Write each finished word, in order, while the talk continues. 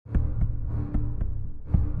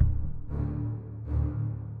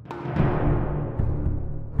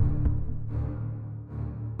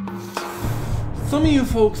Some of you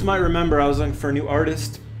folks might remember I was looking for a new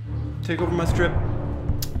artist to take over my strip.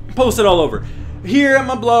 Post it all over. Here at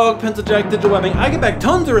my blog, Pencil Jack Digital Webbing, I get back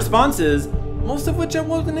tons of responses, most of which I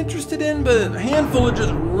wasn't interested in, but a handful of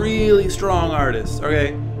just really strong artists,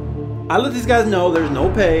 okay? I let these guys know there's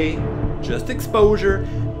no pay, just exposure.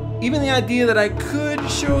 Even the idea that I could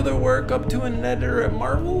show their work up to an editor at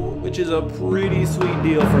Marvel, which is a pretty sweet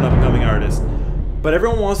deal for an up-and-coming artist. But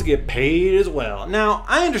everyone wants to get paid as well. Now,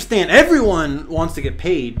 I understand everyone wants to get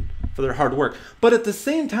paid for their hard work, but at the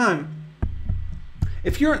same time,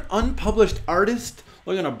 if you're an unpublished artist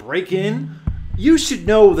looking to break in, you should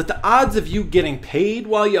know that the odds of you getting paid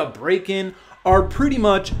while you break in are pretty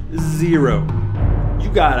much zero.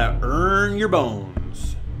 You gotta earn your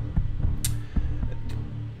bones.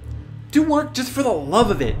 Do work just for the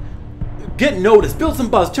love of it. Get noticed, build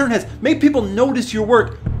some buzz, turn heads, make people notice your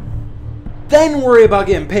work. Then worry about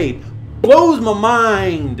getting paid. Blows my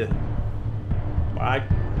mind. I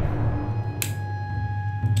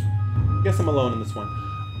guess I'm alone in this one.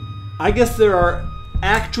 I guess there are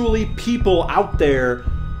actually people out there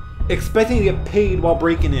expecting to get paid while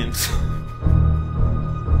breaking in.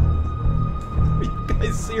 Are you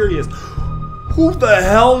guys serious? Who the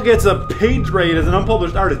hell gets a page rate as an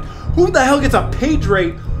unpublished artist? Who the hell gets a page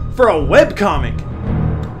rate for a webcomic?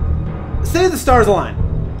 Say the stars align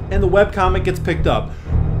and the webcomic gets picked up,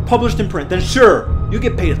 published in print, then sure, you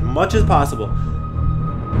get paid as much as possible.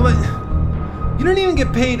 But you don't even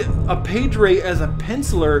get paid a page rate as a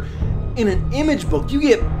penciler in an image book. You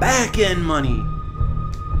get back-end money.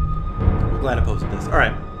 I'm glad I posted this.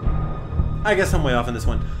 Alright. I guess I'm way off on this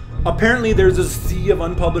one. Apparently there's a sea of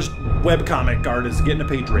unpublished webcomic artists getting a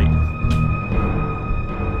page rate.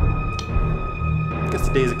 I guess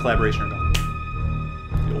the days of collaboration are gone.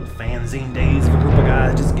 The old fanzine days of a group of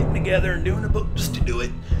guys just getting together and doing a book just to do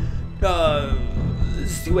it.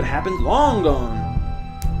 See what happens, long gone.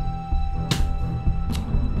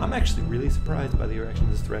 I'm actually really surprised by the reaction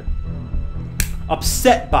to this thread.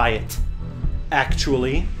 Upset by it,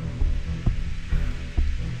 actually.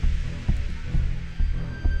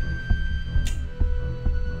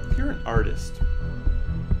 If you're an artist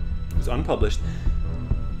who's unpublished,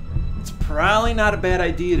 it's probably not a bad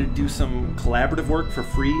idea to do some collaborative work for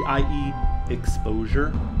free, i.e.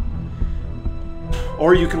 exposure.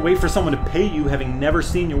 Or you can wait for someone to pay you having never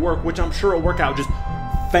seen your work, which I'm sure will work out just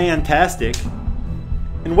fantastic.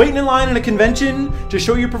 And waiting in line at a convention to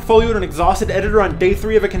show your portfolio to an exhausted editor on day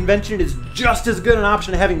 3 of a convention is just as good an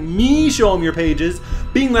option as having me show him your pages,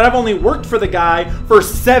 being that I've only worked for the guy for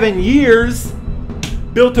 7 years,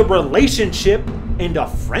 built a relationship and a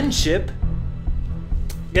friendship.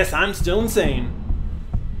 Guess I'm still insane.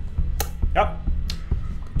 Yep.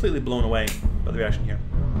 Completely blown away by the reaction here.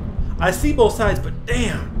 I see both sides, but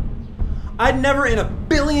damn. I'd never in a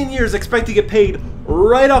billion years expect to get paid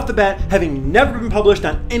right off the bat, having never been published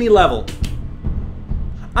on any level.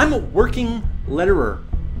 I'm a working letterer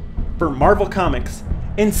for Marvel Comics,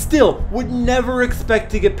 and still would never expect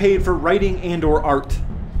to get paid for writing and or art.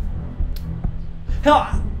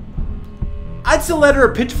 Hell, I'd still letter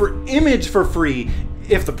a pitch for Image for free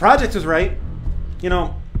if the project was right. You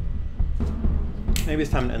know, maybe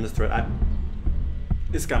it's time to end this thread.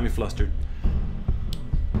 This got me flustered.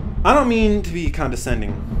 I don't mean to be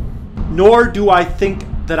condescending, nor do I think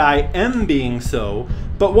that I am being so,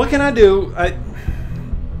 but what can I do? If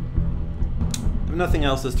nothing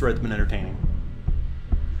else, this thread's been entertaining.